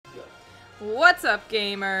What's up,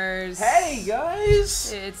 gamers? Hey,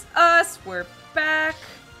 guys! It's us. We're back.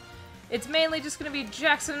 It's mainly just gonna be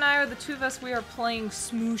Jackson and I, or the two of us. We are playing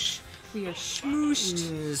Smoosh. We are smooshed.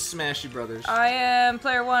 Smashy Brothers. I am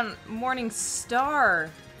player one, Morning Star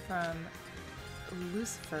from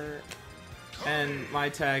Lucifer. And my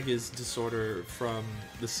tag is Disorder from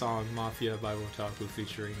the song Mafia by Wotaku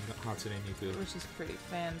featuring Hatsune Miku. Which is pretty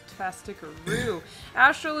fantastic-a-roo.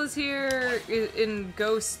 Astral is here in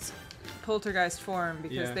ghost poltergeist form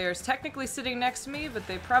because they are technically sitting next to me, but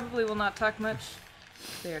they probably will not talk much.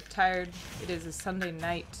 They are tired. It is a Sunday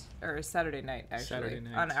night, or a Saturday night, actually,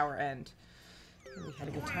 on our end. And we had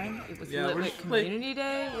a good time. It was Lit Community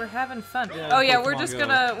Day. We're having fun. Yeah, oh yeah, we're just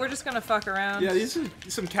gonna fuck around. Yeah, these are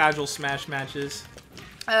some casual Smash matches.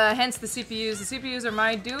 Hence the CPUs. The CPUs are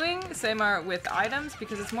my doing. Same are with items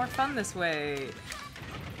because it's more fun this way.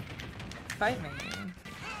 Fight me.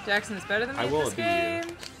 Jackson is better than me at this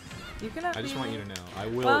game. You cannot. I just want you to know. I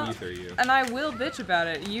will ether you. And I will bitch about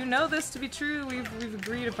it. You know this to be true. We've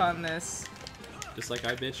agreed upon this. Just like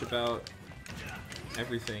I bitch about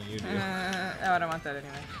everything you do. Oh, I don't want that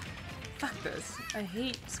anyway. Fuck this. I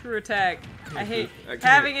hate screw attack. I hate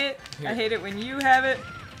having it. I hate it when you have it.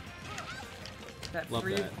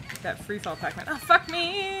 That free fall Pac-Man. Oh, fuck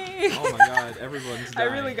me! Oh my god, everyone's dying.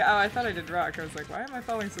 I really got. Oh, I thought I did rock. I was like, why am I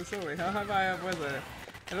falling so slowly? How have I was it?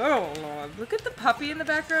 Oh lord, look at the puppy in the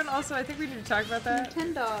background. Also, I think we need to talk about that.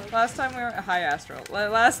 Last time we were hi Astral.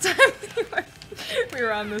 Last time we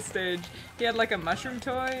were on this stage, he had like a mushroom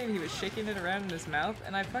toy and he was shaking it around in his mouth,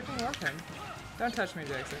 and I fucking love him. Don't touch me,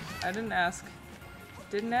 Jackson. I didn't ask.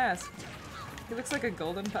 Didn't ask. He looks like a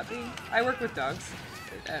golden puppy. I work with dogs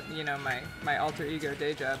at, you know, my alter ego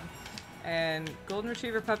day job. And golden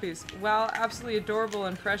retriever puppies, while absolutely adorable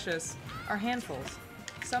and precious, are handfuls.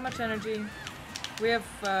 So much energy. We have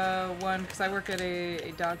one, because I work at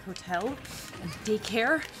a dog hotel and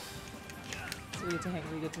daycare. So we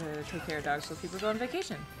get to take care of dogs while people go on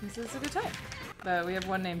vacation. It's a good time. But we have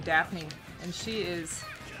one named Daphne, and she is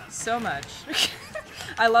so much.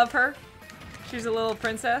 I love her. She's a little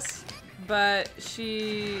princess, but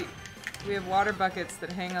we have water buckets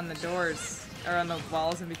that hang on the doors, or on the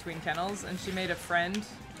walls in between kennels, and she made a friend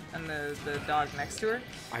and the dog next to her.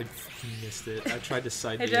 I missed it. I tried to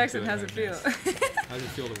side Hey Jackson, how's it feel? How's it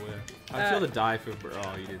feel to win? I feel to die for.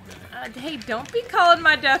 Oh, you didn't die. Hey, don't be calling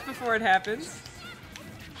my death before it happens.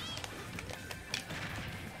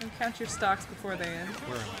 And count your stocks before they end.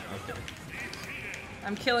 Where am I? Okay.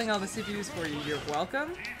 I'm killing all the CPUs for you. You're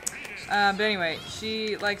welcome. But anyway,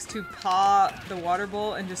 she likes to paw the water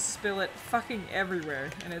bowl and just spill it fucking everywhere,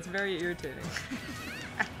 and it's very irritating.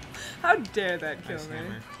 How dare that kill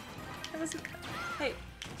me? Hey,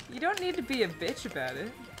 you don't need to be a bitch about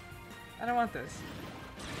it. I don't want this.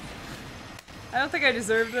 I don't think I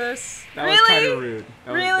deserve this. That was kind of rude.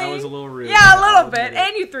 That was a little rude. Yeah, a little bit.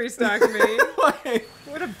 And you three-stocked me.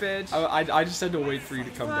 What a bitch. I just had to wait for you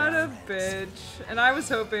to come down. What a bitch. And I was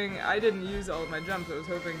hoping, I didn't use all of my jumps. I was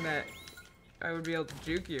hoping that I would be able to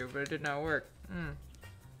juke you, but it did not work.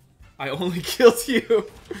 I only killed you.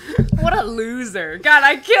 What a loser. God,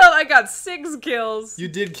 I got 6 kills. You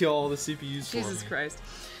did kill all the CPUs for me. Jesus Christ.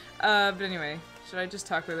 But anyway, should I just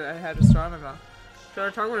talk with it? I had a straw in my mouth. Should I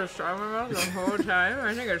talk with a straw in my mouth the whole time?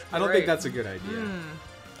 I think it's great. I don't think that's a good idea.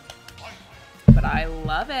 But I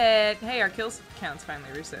love it. Hey, our kill count's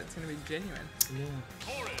finally reset. It's gonna be genuine.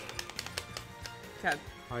 Yeah. God.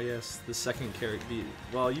 Oh yes, the second character.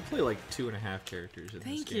 Well, you play like 2.5 characters in this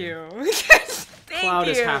game. Thank you. Cloud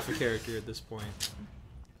is half a character at this point.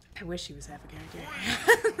 I wish he was half a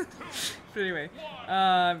character. But anyway,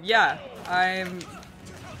 yeah, I'm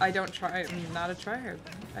not a tryhard.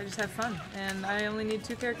 I just have fun, and I only need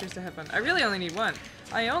 2 characters to have fun. I really only need 1.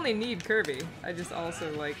 I only need Kirby. I just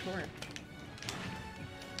also like Corrin.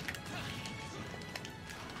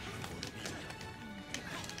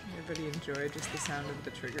 Everybody enjoy just the sound of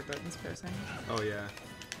the trigger buttons pressing? Oh yeah.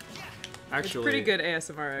 Actually, it's pretty good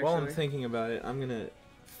ASMR, actually. While I'm thinking about it, I'm gonna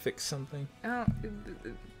fix something. Oh,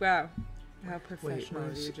 wow. How professional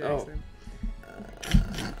are you, Jackson?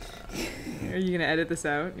 Are you gonna edit this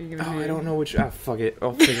out? Are you gonna I don't know which. Fuck it.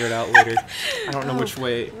 I'll figure it out later. I don't know which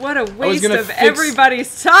way. What a waste of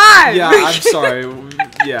everybody's time! Yeah, I'm sorry.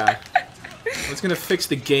 Yeah. I was gonna fix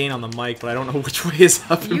the gain on the mic, but I don't know which way is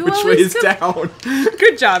up and which way is down.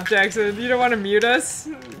 Good job, Jackson. You don't want to mute us?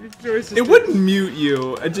 It wouldn't mute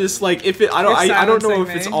you. I just like if it. I don't know if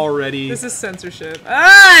it's already. This is censorship.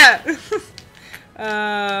 Ah!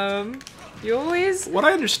 You always. What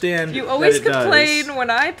I understand. You always complain when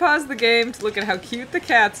I pause the game to look at how cute the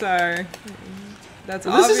cats are. That's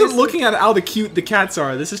this isn't looking at how cute the cats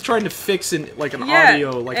are. This is trying to fix an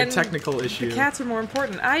audio, like a technical issue. The cats are more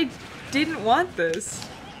important. I didn't want this.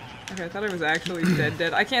 Okay, I thought it was actually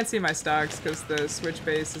dead. I can't see my stocks because the switch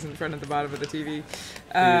base is in front of the bottom of the TV.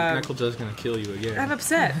 Knuckleja's gonna kill you again. I'm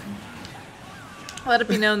upset. Let it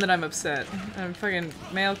be known that I'm upset. I'm fucking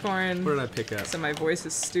male corn. What did I pick up? So my voice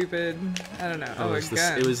is stupid. I don't know. Oh, a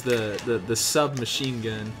gun. It was the submachine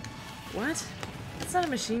gun. What? It's not a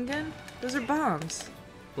machine gun. Those are bombs.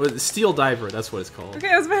 Well, the steel diver. That's what it's called.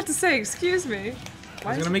 Okay, I was about to say. Excuse me. I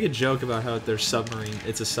was gonna make a joke about how they're submarine.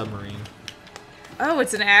 It's a submarine. Oh,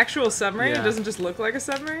 it's an actual submarine? Yeah. It doesn't just look like a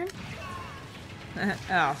submarine? Oh,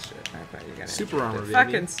 shit. I thought you got super armor, baby.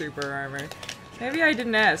 Fucking super armor. Maybe I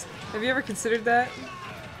didn't ask. Have you ever considered that?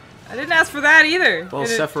 I didn't ask for that either! Well,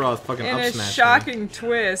 Sephiroth fucking up smashed in a shocking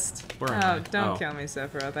twist. Where am I? Don't kill me,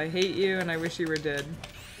 Sephiroth. I hate you and I wish you were dead.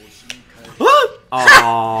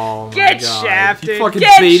 Oh my Get god. shafted! You fucking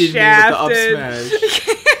Get baited shafted. me with the up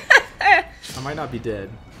smash. I might not be dead.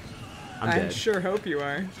 I'm dead. I sure hope you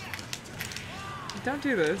are. Don't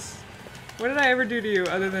do this. What did I ever do to you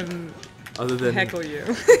other than heckle you?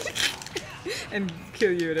 And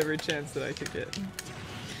kill you at every chance that I could get.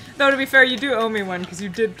 Though, to be fair, you do owe me one, because you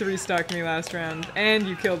did 3-stock me last round, and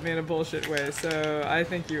you killed me in a bullshit way, so I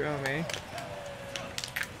think you owe me.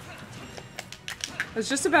 I was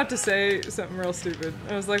just about to say something real stupid.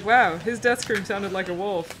 I was like, wow, his death scream sounded like a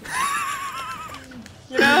wolf.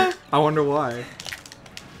 You know? I wonder why.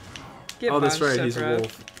 Get that's right, he's a Sephiroth.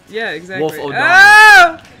 wolf. Yeah, exactly. Wolf O'Donnell.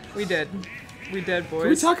 Oh! We did. We dead, boys. Can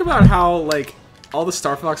we talk about how, like, all the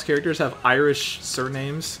Star Fox characters have Irish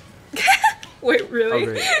surnames? Wait, really? Oh,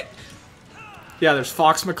 great. Yeah, there's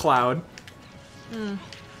Fox McCloud.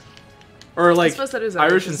 Or, like,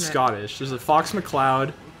 Irish and Scottish. There's a Fox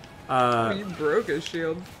McCloud. Oh, you broke his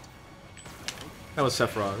shield. That was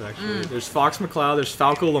Sephiroth, actually. There's Fox McCloud, there's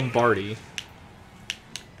Falco Lombardi.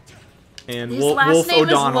 And His Wolf last name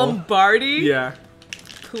O'Donnell. is Lombardi? Yeah.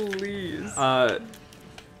 Please.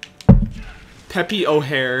 Peppy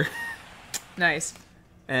O'Hare. Nice.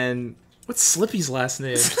 And what's Slippy's last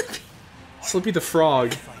name? Slippy the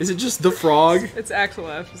Frog. Is it just the Frog? It's Axel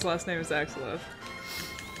F. His last name is Axel F.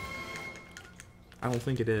 I don't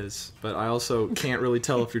think it is, but I also can't really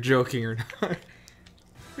tell if you're joking or not.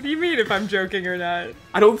 What do you mean if I'm joking or not?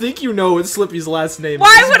 I don't think you know what Slippy's last name is.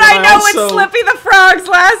 Why would I know what Slippy the Frog's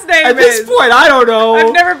last name is? At this point, I don't know.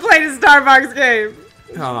 I've never played a Starbucks game.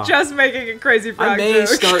 Oh. Just making a crazy frog I may joke.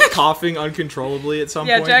 start coughing uncontrollably at some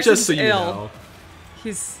point, Jackson's just so you ill.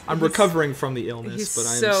 know. I'm recovering from the illness, but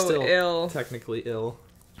I'm so still ill. technically ill.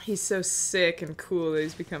 He's so sick and cool that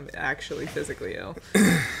he's become actually physically ill.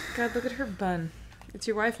 God, look at her bun. It's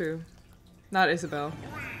your waifu. Not Isabel.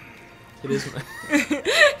 It is.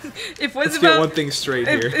 If Let's get one thing straight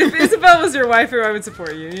here. If Isabel was your waifu, I would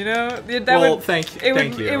support you. You know, thank you.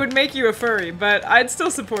 It would make you a furry, but I'd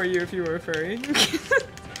still support you if you were a furry.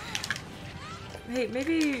 Hey,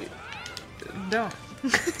 maybe don't.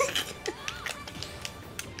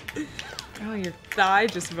 Oh, your thigh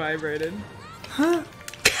just vibrated. Huh?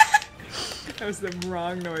 That was the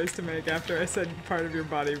wrong noise to make after I said part of your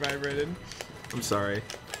body vibrated. I'm sorry.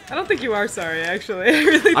 I don't think you are sorry, actually. I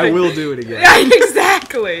really think... I will do it again. Yeah,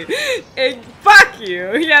 exactly! Fuck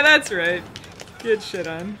you! Yeah, that's right. Get shit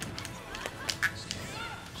on.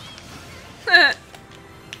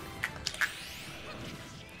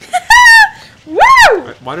 Woo!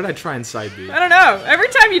 Why did I try and side B? I don't know. Every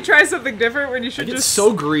time you try something different when you should I get just...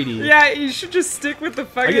 so greedy. Yeah, you should just stick with the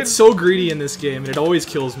fucking... I get so greedy in this game, and it always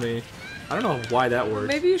kills me. I don't know why that works.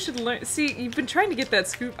 Maybe you should learn... See, you've been trying to get that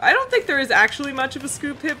scoop. I don't think there is actually much of a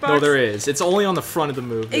scoop hitbox. No, there is. It's only on the front of the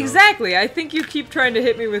move, though. Exactly. I think you keep trying to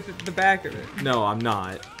hit me with the back of it. No, I'm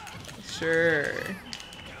not. Sure.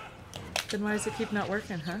 Then why does it keep not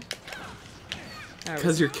working, huh?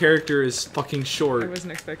 Because your character is fucking short. I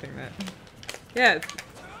wasn't expecting that. Yeah,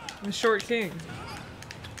 I'm a short king.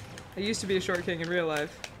 I used to be a short king in real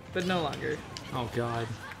life, but no longer. Oh god.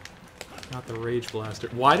 Not the Rage Blaster.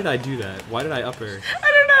 Why did I do that? Why did I up air?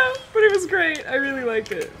 I don't know, but it was great. I really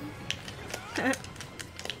liked it.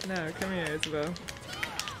 No, come here, Isabel.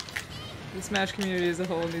 The Smash community as a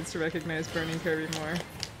whole needs to recognize Burning Kirby more.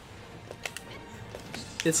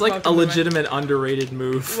 It's like a legitimate underrated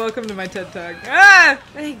move. Welcome to my TED Talk. Ah!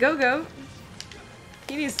 Hey, Go-Go.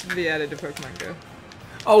 He needs to be added to Pokemon Go.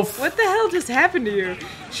 Oh, what the hell just happened to you?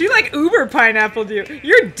 She like uber pineappled you.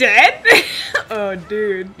 You're dead? Oh,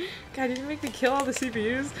 dude. God, did you make me kill all the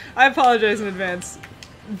CPUs? I apologize in advance,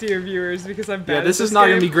 dear viewers, because I'm bad at this is not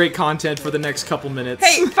going to be great content for the next couple minutes.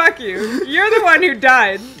 Hey, fuck you. You're the one who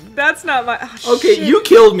died. That's not my. Oh, okay, shit. you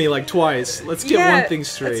killed me like twice. Let's get one thing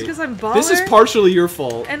straight. That's because I'm baller. This is partially your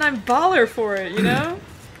fault. And I'm baller for it, you know?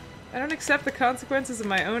 I don't accept the consequences of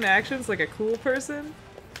my own actions like a cool person.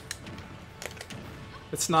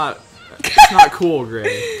 It's not cool,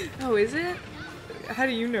 Gray. Oh, is it? How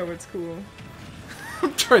do you know what's cool?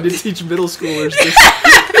 I'm trying to teach middle schoolers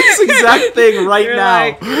this exact thing right You're now.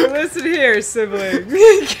 Like, listen here, sibling.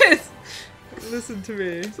 Listen to me.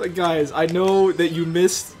 It's like, guys, I know that you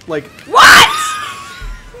missed, like... What?!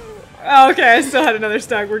 Oh, okay, I still had another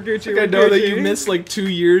stack. We're Gucci. I know that you missed, like, 2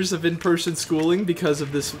 years of in-person schooling because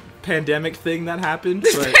of this pandemic thing that happened.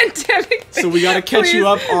 This pandemic thing. So we gotta catch you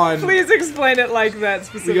up on... Please explain it like that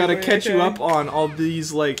specifically. We gotta catch you up on all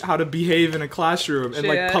these, like, how to behave in a classroom and,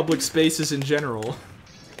 like, public spaces in general.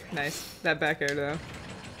 Nice. That back air, though.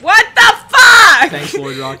 What the fuck?! Thanks,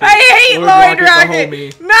 Lloyd Rocket. I hate Lloyd Rocket.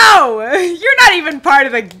 Rocket. No! You're not even part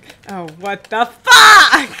of the... Oh, what the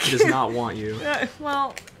fuck?! He does not want you.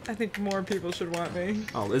 Well, I think more people should want me.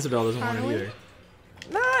 Oh, Isabel doesn't want it either.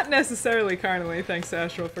 Not necessarily carnally, thanks to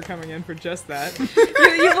Astral for coming in for just that.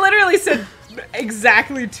 You've literally said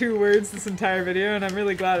exactly 2 words this entire video, and I'm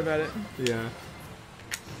really glad about it. Yeah.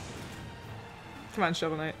 Come on,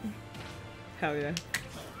 Shovel Knight. Hell yeah.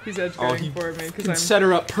 He's edge guarding for me because I'm set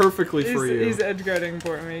her up perfectly for you. He's edge guarding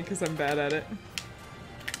for me because I'm bad at it.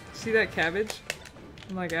 See that cabbage?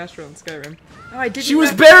 I'm like Astral in Skyrim. Oh, I didn't. She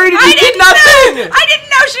was buried and you did nothing. I didn't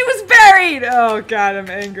know she was buried. Oh god, I'm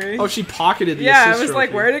angry. Oh, she pocketed the yeah. assist I was like,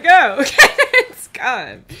 trophy. where'd it go? It's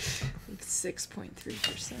gone.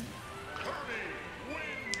 6.3%.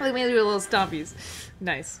 Let me do a little stompies.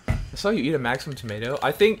 Nice. I saw you eat a maximum tomato.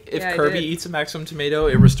 I think if Yeah, Kirby eats a maximum tomato,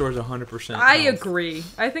 it restores 100%. I agree.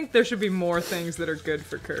 I think there should be more things that are good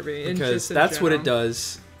for Kirby. Because that's what it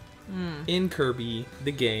does in Kirby,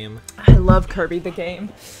 the game. I love Kirby, the game.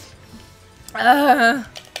 Hey,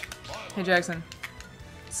 Jackson.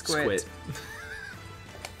 Squid.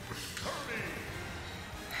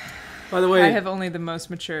 By the way... I have only the most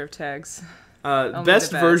mature of tags.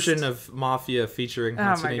 Best version of Mafia featuring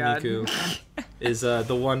Hatsune God. Miku is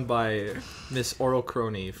the one by Miss Oral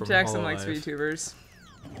Crony from Jackson Hololive. likes VTubers.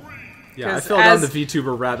 Yeah, I fell down the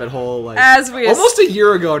VTuber rabbit hole like almost a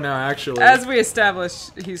year ago now, actually. As we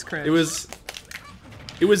established, he's cringe.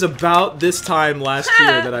 It was about this time last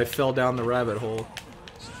year that I fell down the rabbit hole.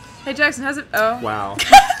 Hey Jackson, how's it? Oh. Wow.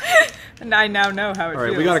 And I now know how it feels.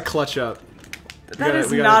 Alright, we gotta clutch up. That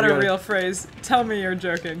is not a real phrase. Tell me you're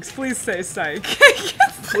joking. Please say psych.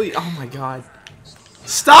 Please, oh my god.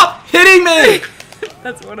 Stop hitting me!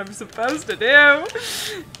 That's what I'm supposed to do.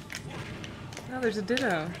 No, there's a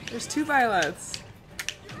Ditto. There's 2 violets.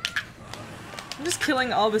 I'm just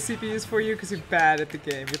killing all the CPUs for you because you're bad at the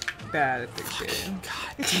game. You're bad at the game.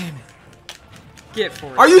 God damn it. Get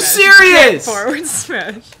forward. Are you smash. serious? Get forward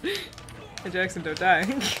smash. Hey Jackson, don't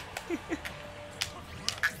die.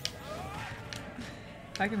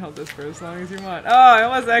 I can hold this for as long as you want. Oh, I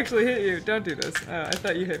almost actually hit you. Don't do this. Oh, I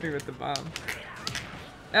thought you hit me with the bomb.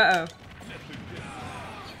 Uh-oh.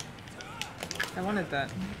 I wanted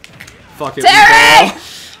that. Fuck it. Terry!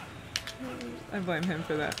 I blame him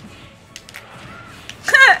for that.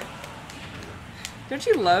 Don't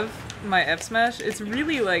you love my F smash? It's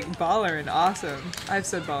really like baller and awesome. I've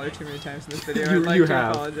said baller too many times in this video. I'd like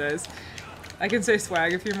to apologize. I can say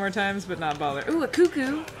swag a few more times, but not baller. Ooh, a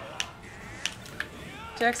cuckoo!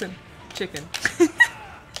 Jackson, chicken.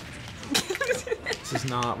 This is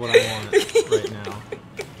not what I want right now.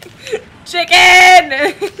 Chicken!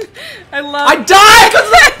 I love. I died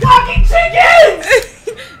because of fucking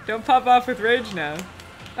chickens! Don't pop off with rage now.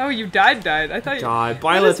 Oh, you died. I thought you. God,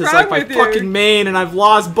 Byleth is like my fucking main, and I've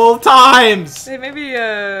lost both times. Hey, maybe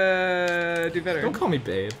do better. Don't call me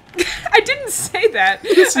babe. I didn't say that.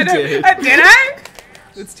 Yes, you did. Did I?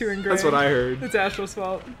 That's too ingrained. That's what I heard. It's Astral's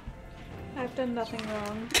fault. I've done nothing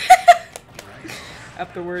wrong.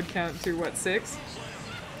 Up the word count to what, 6?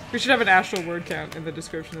 We should have an Astral word count in the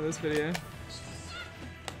description of this video.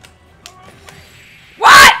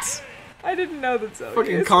 What?! I didn't know that Zelgius.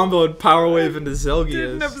 Fucking comboed Power Wave into Zelgius.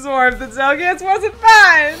 Didn't absorb that Zelgius wasn't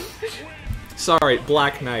fine! Sorry,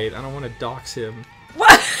 Black Knight. I don't want to dox him.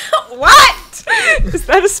 What? What? Is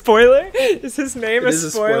that a spoiler? Is his name a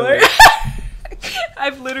spoiler? I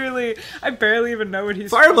barely even know what he's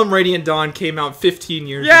Fire Emblem Radiant Dawn came out 15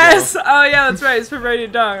 years ago. Yes! Oh yeah, that's right, it's from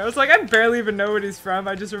Radiant Dawn. I was like, I barely even know what he's from,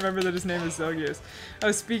 I just remember that his name is Zelgius.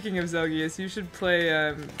 Oh, speaking of Zelgius, you should play,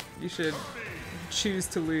 you should choose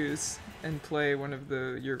to lose and play one of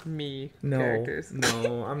your Mii characters.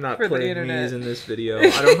 No, I'm not For the playing internet. Mii's in this video.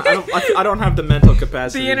 I don't have the mental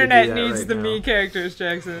capacity The to internet do that needs right the now. Mii characters,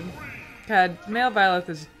 Jackson. God, male Byleth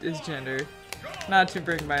is gender. Not to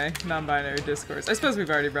bring my non-binary discourse. I suppose we've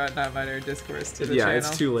already brought non-binary discourse to the channel. Yeah,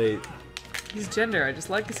 it's too late. He's gender. I just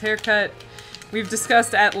like his haircut. We've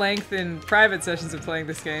discussed at length in private sessions of playing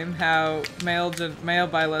this game how male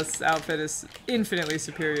Byleth's outfit is infinitely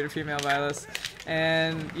superior to female Byleth's.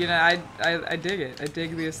 And, you know, I dig it. I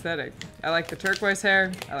dig the aesthetic. I like the turquoise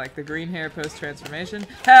hair. I like the green hair post-transformation.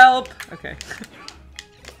 Help! Okay.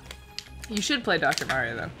 You should play Dr.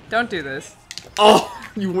 Mario, though. Don't do this. Oh!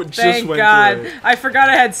 You just Thank went God. through it. I forgot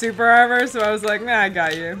I had super armor, so I was like, nah, I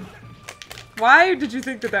got you. Why did you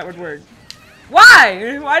think that that would work?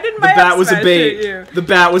 Why? Why didn't my The bat up was a smash bait. hit you? The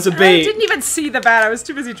bat was a bait. I didn't even see the bat. I was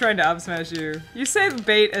too busy trying to up smash you. You say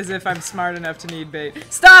bait as if I'm smart enough to need bait.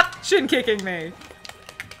 Stop shin kicking me!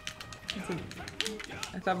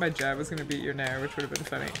 I thought my jab was gonna beat your nair, which would have been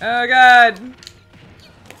funny. Oh God!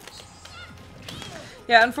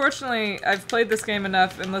 Yeah, unfortunately, I've played this game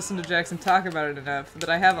enough and listened to Jackson talk about it enough that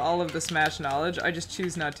I have all of the Smash knowledge. I just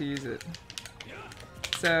choose not to use it.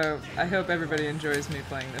 So, I hope everybody enjoys me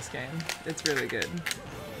playing this game. It's really good.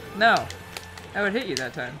 No! I would hit you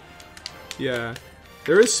that time. Yeah.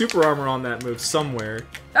 There is super armor on that move somewhere.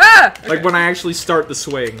 Ah! Okay. Like when I actually start the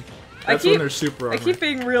swing. That's when there's super armor. I keep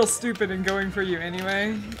being real stupid and going for you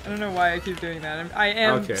anyway. I don't know why I keep doing that. I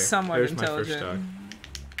am somewhat there's intelligent. My first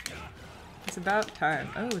stock. It's about time.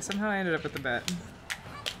 Oh, somehow I ended up with the bat.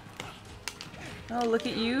 Oh, look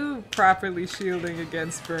at you properly shielding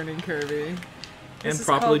against burning Kirby. And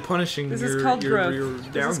properly punishing this is called growth. your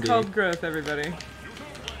down This is called growth, everybody.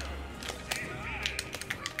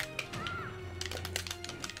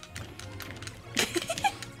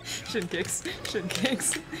 Shin kicks. Shin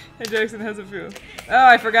kicks. Hey Jackson, how's it feel? Oh,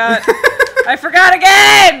 I forgot. I forgot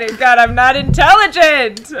again! God, I'm not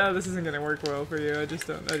intelligent! Oh, this isn't gonna work well for you. I just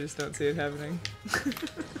don't see it happening.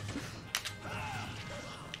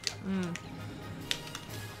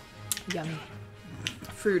 Yummy.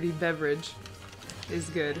 Fruity beverage is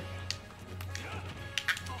good.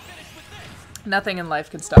 Nothing in life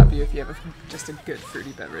can stop you if you have just a good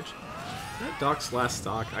fruity beverage. Is that Doc's last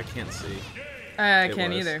stock? I can't see. I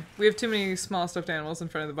can't either. We have too many small stuffed animals in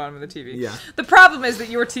front of the bottom of the TV. Yeah. The problem is that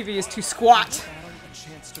your TV is too squat.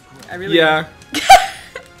 I really yeah.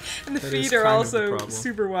 And the feet are also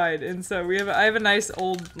super wide, and so I have a nice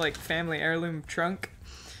old like family heirloom trunk.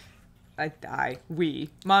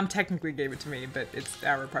 Mom technically gave it to me, but it's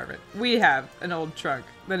our apartment. We have an old trunk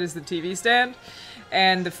that is the TV stand,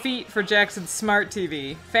 and the feet for Jackson's smart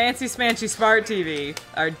TV, fancy smanchy smart TV,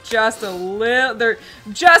 are just they're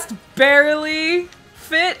just barely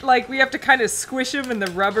fit. Like, we have to kind of squish them in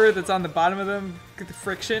the rubber that's on the bottom of them, get the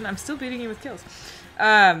friction. I'm still beating you with kills.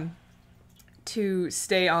 To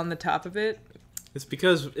stay on the top of it. It's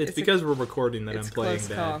because we're recording that I'm playing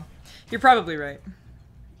that. Call. You're probably right.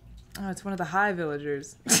 Oh, it's one of the high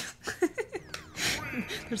villagers.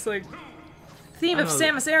 There's like theme of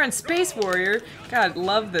Samus Aran Space Warrior. God,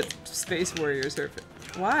 love that Space Warriors are.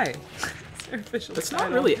 Why? It's their official That's title.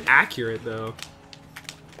 not really accurate though.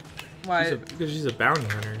 Why? Because she's a bounty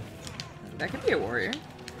hunter. That could be a warrior.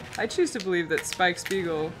 I choose to believe that Spike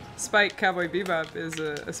Cowboy Bebop is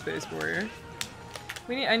a Space Warrior.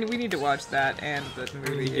 We need to watch that and the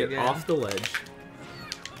movie Get again. off the ledge.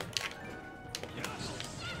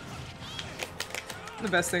 The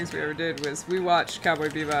best things we ever did was we watched Cowboy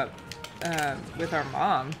Bebop with our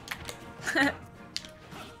mom.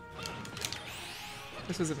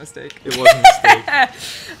 This was a mistake. It was a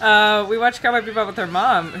mistake. We watched Cowboy Bebop with her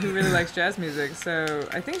mom, who really likes jazz music, so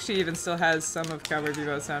I think she even still has some of Cowboy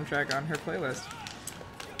Bebop's soundtrack on her playlist.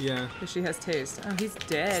 Yeah. Because she has taste. Oh, he's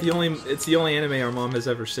dead. It's the only anime our mom has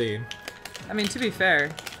ever seen. I mean, to be fair,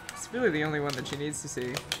 it's really the only one that she needs to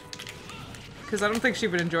see. Because I don't think she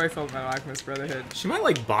would enjoy Fullmetal Alchemist Brotherhood. She might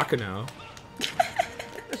like Baccano.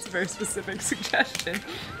 That's a very specific suggestion.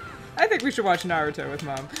 I think we should watch Naruto with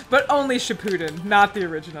Mom. But only Shippuden, not the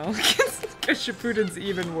original. Because Shippuden's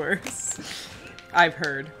even worse. I've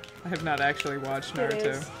heard. I have not actually watched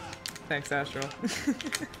Naruto. Thanks, Astral.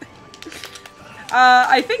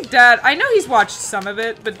 I think Dad... I know he's watched some of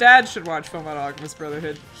it, but Dad should watch Fullmetal Alchemist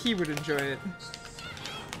Brotherhood. He would enjoy it.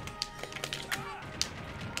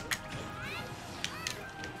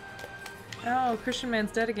 Oh, Christian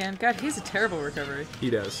Man's dead again. God, he's a terrible recovery. He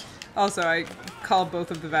does. Also, I call both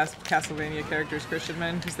of the vast Castlevania characters Christian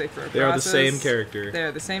men because they throw crosses. They are the same character. They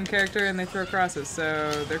are the same character and they throw crosses,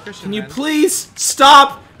 so they're Christian men. Can you please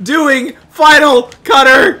stop doing Final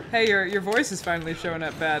cutter! Hey, your voice is finally showing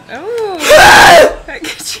up bad. Oh!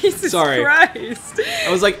 Jesus Sorry. Christ. I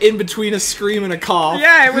was like in between a scream and a cough.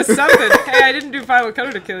 Yeah, it was something. Hey, I didn't do Final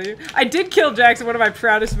Cutter to kill you. I did kill Jackson, one of my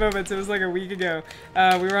proudest moments. It was like a week ago.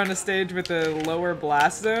 We were on a stage with the lower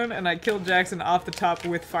blast zone, and I killed Jackson off the top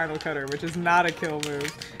with Final Cutter, which is not a kill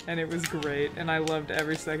move. And it was great, and I loved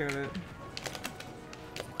every second of it.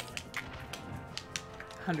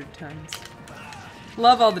 100 tons.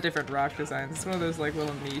 Love all the different rock designs. It's one of those like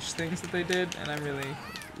little niche things that they did, and I'm really,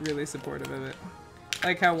 really supportive of it.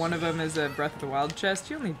 Like how one of them is a Breath of the Wild chest.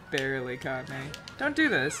 You only barely caught me. Don't do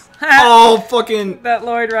this. Oh, fucking... That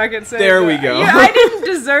Lloyd rocket saved There we go. Yeah, I didn't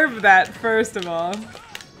deserve that, first of all.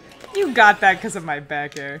 You got that because of my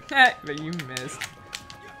back air. But you missed.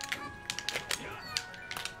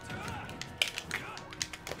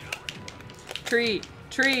 Tree.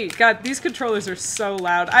 God, these controllers are so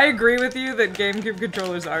loud. I agree with you that GameCube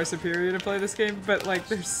controllers are superior to play this game, but like,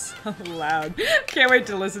 they're so loud. Can't wait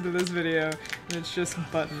to listen to this video, and it's just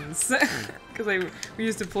buttons. Because we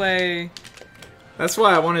used to play... That's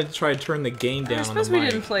why I wanted to try to turn the gain down on the mic. I suppose we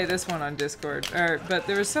didn't play this one on Discord, but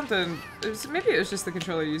there was something... maybe it was just the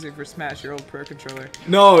controller you're using for Smash, your old Pro controller.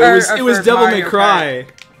 No, it was Devil May Cry.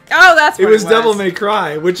 Oh, that's what it was. It was Devil May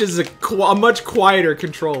Cry, which is a much quieter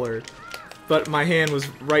controller. But my hand was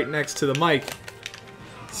right next to the mic,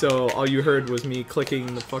 so all you heard was me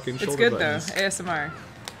clicking the fucking shoulder buttons. It's good though, ASMR.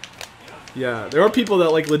 Yeah, there are people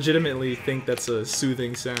that like legitimately think that's a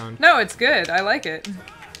soothing sound. No, it's good. I like it.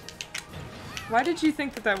 Why did you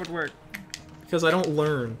think that that would work? Because I don't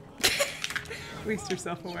learn. At least you're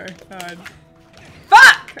self-aware. God.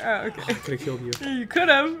 Fuck! Oh, okay. I could have killed you. You could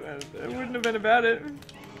have. It wouldn't have been about it.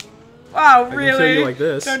 Wow, really? I can kill you like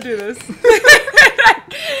this. Don't do this.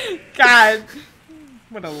 God.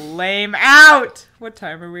 What a lame out! What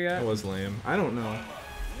time are we at? That was lame. I don't know.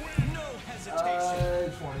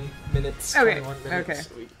 20 minutes. Okay. 21 minutes.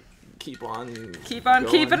 Okay. Keep on. Keep on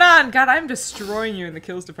going. keeping on. God, I'm destroying you in the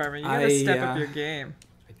kills department. You gotta step up your game.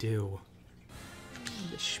 I do.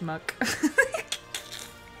 The schmuck.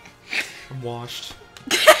 I'm washed.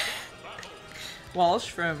 Walsh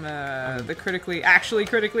from the actually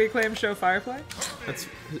critically acclaimed show Firefly? That's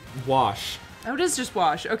Wash. Oh, it is just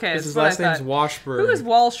Wash. Okay, that's his what last I thought. name's Washburn. Who is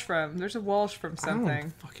Walsh from? There's a Walsh from something. I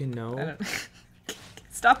don't fucking know. I don't...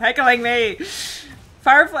 Stop heckling me!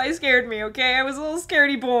 Firefly scared me, okay? I was a little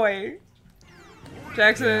scaredy boy.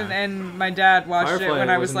 Jackson and my dad watched Firefly it when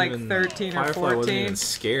I was like 13 or 14. Firefly wasn't even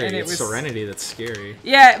scary. And it's Serenity that's scary.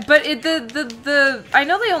 Yeah, but I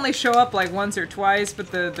know they only show up like once or twice, but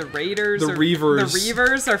the Raiders, the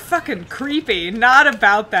Reavers are fucking creepy. Not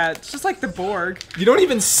about that. It's just like the Borg. You don't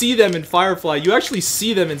even see them in Firefly. You actually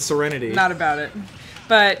see them in Serenity. Not about it.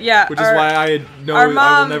 But yeah, which is why I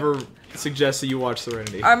will never suggest that you watch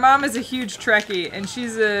Serenity. Our mom is a huge Trekkie, and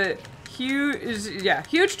she's a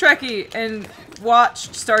huge Trekkie, and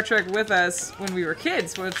watched Star Trek with us when we were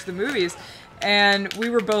kids, watched the movies, and we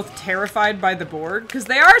were both terrified by the Borg, because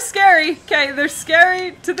they are scary, okay? They're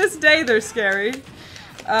scary. To this day, they're scary.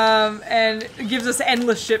 And it gives us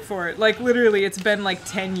endless shit for it. Like, literally, it's been like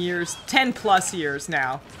 10 plus years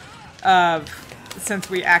now, since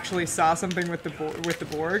we actually saw something with the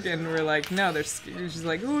Borg, and we're like, no, they're scary. She's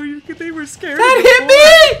like, oh, they were scary. That hit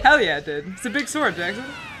me! Hell yeah, it did. It's a big sword, Jackson.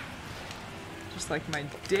 Just like my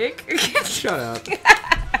dick. Shut up.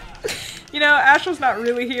 You know, Astral's not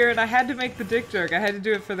really here, and I had to make the dick joke. I had to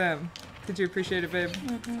do it for them. Did you appreciate it, babe?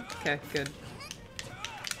 Mm-hmm. Okay, good.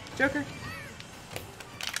 Joker?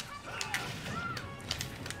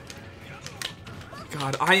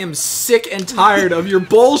 God, I am sick and tired of your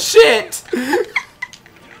bullshit!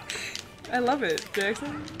 I love it,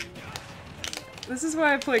 Jackson. This is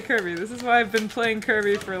why I play Kirby. This is why I've been playing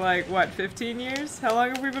Kirby for like, what, 15 years? How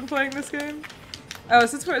long have we been playing this game? Oh,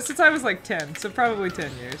 since I was like 10, so probably 10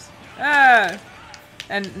 years.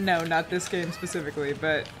 And no, not this game specifically,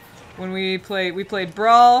 but when we played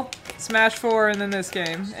Brawl, Smash 4, and then this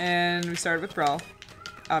game, and we started with Brawl,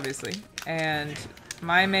 obviously, and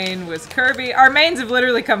my main was Kirby. Our mains have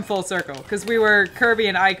literally come full circle, because we were Kirby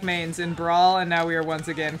and Ike mains in Brawl, and now we are once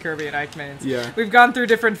again Kirby and Ike mains. Yeah. We've gone through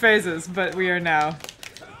different phases, but we are now.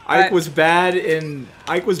 Ike was bad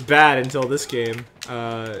until this game.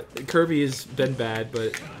 Kirby has been bad,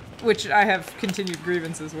 but... Which I have continued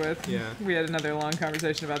grievances with. Yeah. We had another long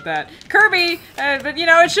conversation about that. Kirby! But you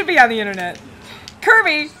know, it should be on the internet.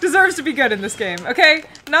 Kirby deserves to be good in this game, okay?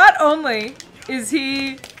 Not only is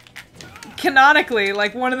he canonically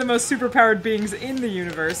like one of the most superpowered beings in the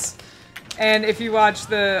universe, and if you watch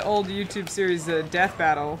the old YouTube series Death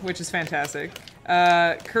Battle, which is fantastic,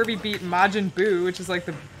 Kirby beat Majin Buu, which is like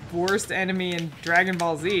the worst enemy in Dragon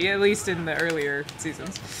Ball Z, at least in the earlier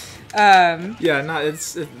seasons. Yeah,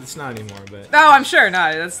 it's not anymore, but. Oh, I'm sure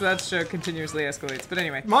not. That show continuously escalates. But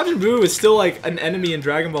anyway. Majin Buu is still like an enemy in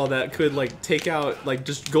Dragon Ball that could like take out, like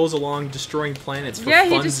just goes along destroying planets for yeah,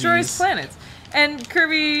 funsies. he destroys planets. And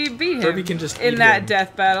Kirby beat him Kirby can just in that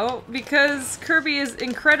death battle because Kirby is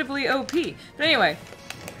incredibly OP. But anyway,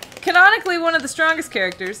 canonically one of the strongest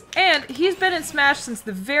characters, and he's been in Smash since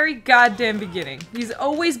the very goddamn beginning. He's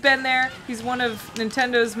always been there. He's one of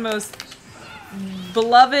Nintendo's most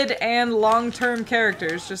beloved and long-term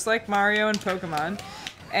characters, just like Mario and Pokemon.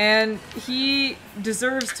 And he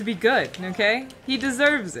deserves to be good, okay? He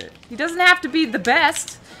deserves it. He doesn't have to be the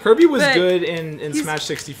best. Kirby was good in Smash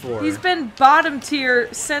 64. He's been bottom tier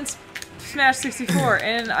since Smash 64,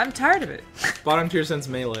 and I'm tired of it. Bottom tier since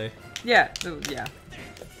Melee. Yeah, yeah.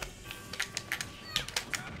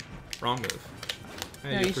 Wrong move. I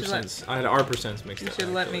No, had you should let- I had R percents mixed You up. should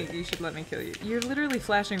let me. You should let me kill you. You're literally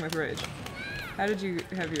flashing with rage. How did you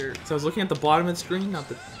have your? So I was looking at the bottom of the screen, not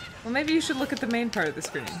the. Well, maybe you should look at the main part of the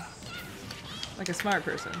screen, like a smart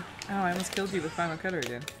person. Oh, I almost killed you with Final Cutter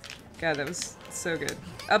again. God, that was so good.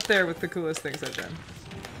 Up there with the coolest things I've done.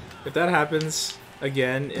 If that happens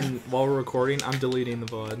again while we're recording, I'm deleting the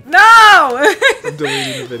VOD. No! I'm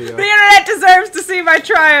deleting the video. The internet deserves to see my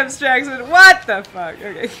triumphs, Jackson. What the fuck?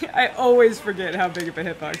 Okay, I always forget how big of a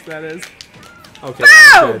hitbox that is. Okay,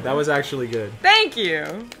 that was good. That was actually good. Thank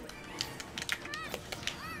you.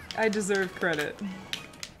 I deserve credit.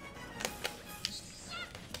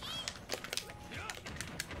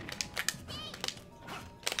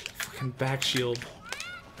 Fucking back shield.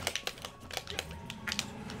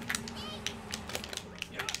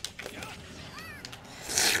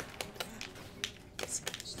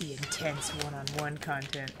 The intense one-on-one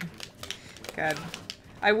content. God.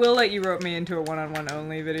 I will let you rope me into a one-on-one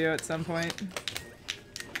only video at some point.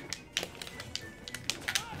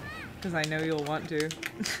 Because I know you'll want to.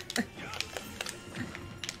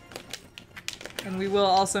 And we will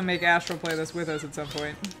also make Astral play this with us at some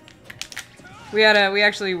point. We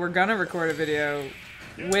actually were gonna record a video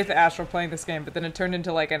with Astral playing this game, but then it turned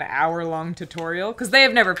into like an hour-long tutorial, because they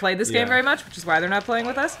have never played this game very much, which is why they're not playing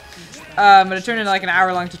with us. But it turned into like an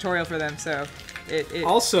hour-long tutorial for them, so it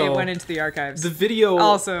went into the archives. The video,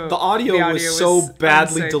 also, the audio was so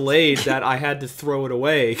badly delayed that I had to throw it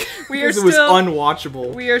away because it was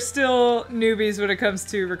unwatchable. We are still newbies when it comes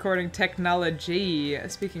to recording technology.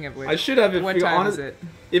 Speaking of which, I should have it. What time is it?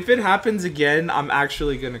 If it happens again, I'm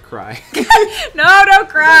actually gonna cry. No, don't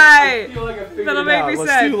cry. I feel like I figured That'll it make out. me let's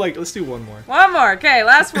sad. Let's do one more. One more. Okay,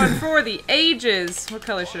 last one for the ages. What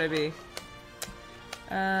color should I be?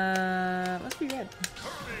 Let's be red.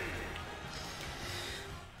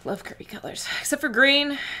 Love Kirby colors. Except for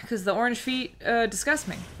green, because the orange feet disgust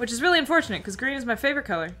me. Which is really unfortunate, because green is my favorite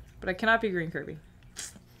color. But I cannot be green Kirby.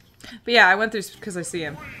 But yeah, I went through, because I see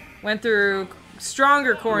him. Went through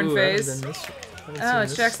stronger corn phase. Oh,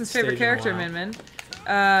 it's Jackson's favorite character, Min Min.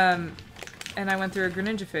 And I went through a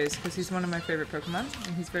Greninja phase, because he's one of my favorite Pokemon.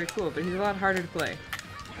 And he's very cool, but he's a lot harder to play.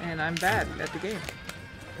 And I'm bad at the game.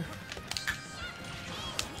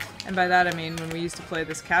 And by that I mean when we used to play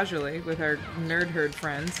this casually with our nerd herd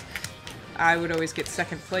friends, I would always get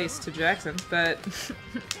second place to Jackson, but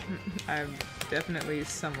I'm definitely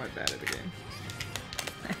somewhat bad at the game.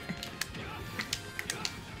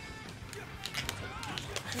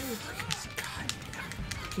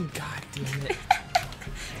 God damn it.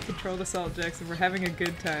 Controlled Assault, Jackson. We're having a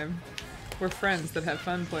good time. We're friends that have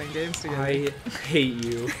fun playing games together. I hate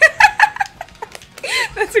you.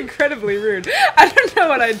 That's incredibly rude. I don't know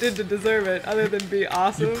what I did to deserve it, other than be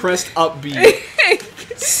awesome. You pressed up B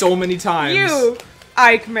so many times. You,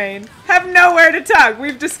 Ike Main, have nowhere to talk.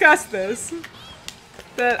 We've discussed this.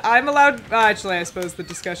 That I'm allowed... actually, I suppose the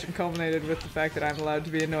discussion culminated with the fact that I'm allowed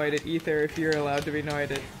to be annoyed at Ether if you're allowed to be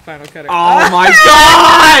annoyed at Final Cutter. Oh my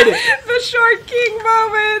god! The short king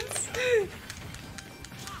moments!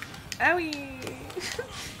 Owie!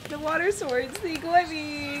 The water swords, they go at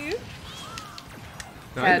me!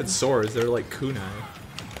 Not even swords, they're like kunai.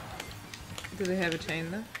 Do they have a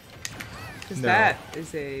chain though? Because No. that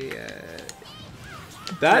is a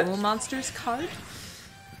Duel Monsters card.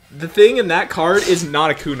 The thing in that card is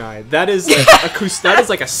not a kunai. That is like that is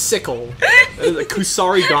like a sickle. That is a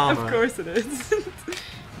kusarigama. Of course it is.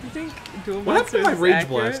 You think Duel What Monsters happened to my Rage is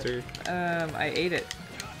accurate? Blaster? I ate it.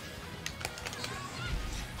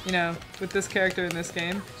 You know, with this character in this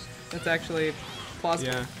game, that's actually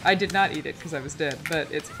plausible. Yeah. I did not eat it because I was dead,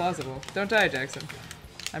 but it's plausible. Don't die, Jackson.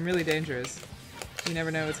 I'm really dangerous. You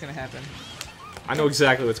never know what's gonna happen. I know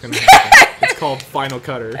exactly what's gonna happen. It's called Final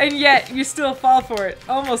Cutter. And yet, you still fall for it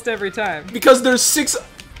almost every time. Because there's 6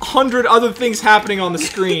 100 other things happening on the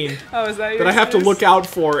screen Oh, is that your that I have to look out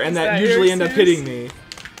for, and that usually end up hitting me.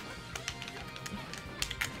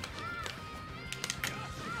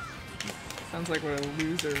 Sounds like what a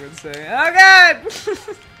loser would say. Oh god!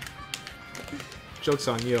 Joke's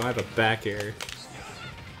on you, I have a back air.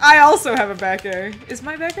 I also have a back air. Is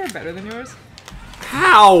my back air better than yours?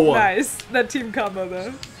 How? Nice. That team combo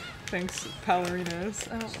though. Thanks,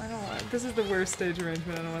 Pallerinos. I don't want. This is the worst stage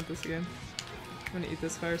arrangement. I don't want this again. I'm gonna eat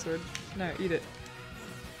this fire sword. No, eat it.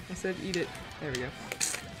 I said eat it. There we go.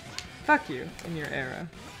 Fuck you in your era.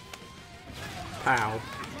 Pow.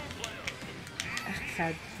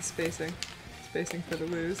 God, the spacing. Spacing for the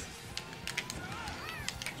lose.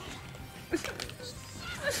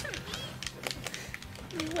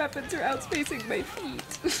 Weapons are outspacing my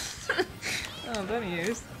feet. Oh, bunny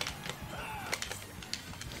ears.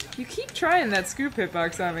 You keep trying that scoop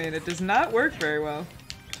hitbox on me and it does not work very well.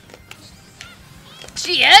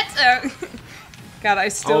 Shit! God,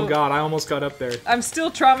 Oh god, I almost got up there. I'm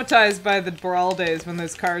still traumatized by the Brawl days when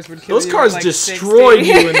those cars would kill you. Those cars at like destroyed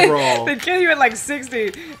 60. you in Brawl. They'd kill you at like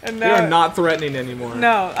 60, and now They are not threatening anymore.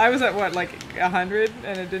 No, I was at what, like 100,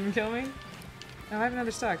 and it didn't kill me. Oh, I have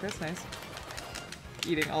another stock. That's nice.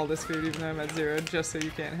 Eating all this food even though I'm at 0, just so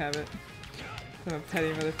you can't have it. I'm a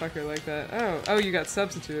petty motherfucker like that. Oh, you got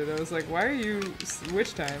substituted. I was like, why are you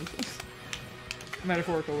witch timed?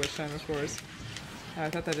 Metaphorical witch time, of course. Oh, I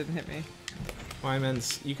thought that didn't hit me.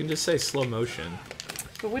 Wyman's, you can just say slow motion.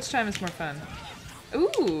 But which time is more fun?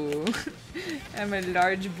 Ooh! I'm a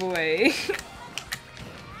large boy.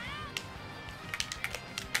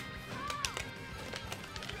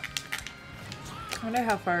 I wonder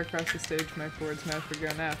how far across the stage my forward smash would go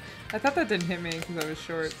now. I thought that didn't hit me because I was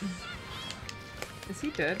short. Is he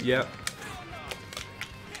dead? Yep.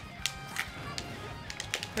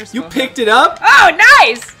 There's You picked it up? Oh,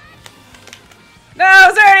 nice! No,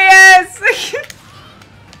 Xerneas!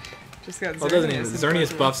 Just got Xerneas. Well, doesn't even.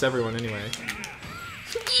 Xerneas buffs everyone anyway.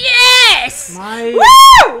 Yes! My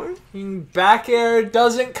Woo! back air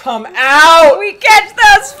doesn't come out! We catch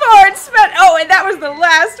those forward smash. Oh, and that was the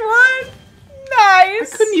last one?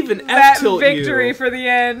 Nice! I couldn't even That F-tilt victory you. for the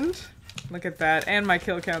end. Look at that. And my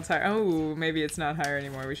kill count's higher. Oh, maybe it's not higher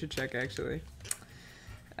anymore. We should check, actually.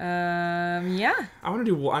 Yeah. I want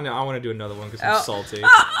to do another one because I'm salty.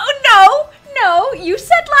 Oh, no! You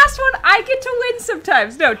said last one I get to win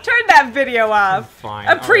sometimes. No, turn that video off. Fine.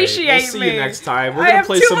 Appreciate right. We'll see me. you next time. We're I gonna have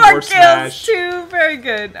play 2 some more more kills, Smash. too. Very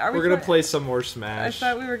good. We're gonna play some more Smash.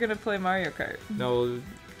 I thought we were gonna play Mario Kart. No.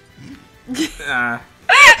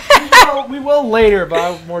 We will later, but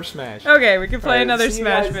I'll have more Smash. Okay, we can play Right, another see you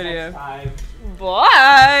Smash guys video. next time.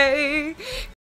 Bye!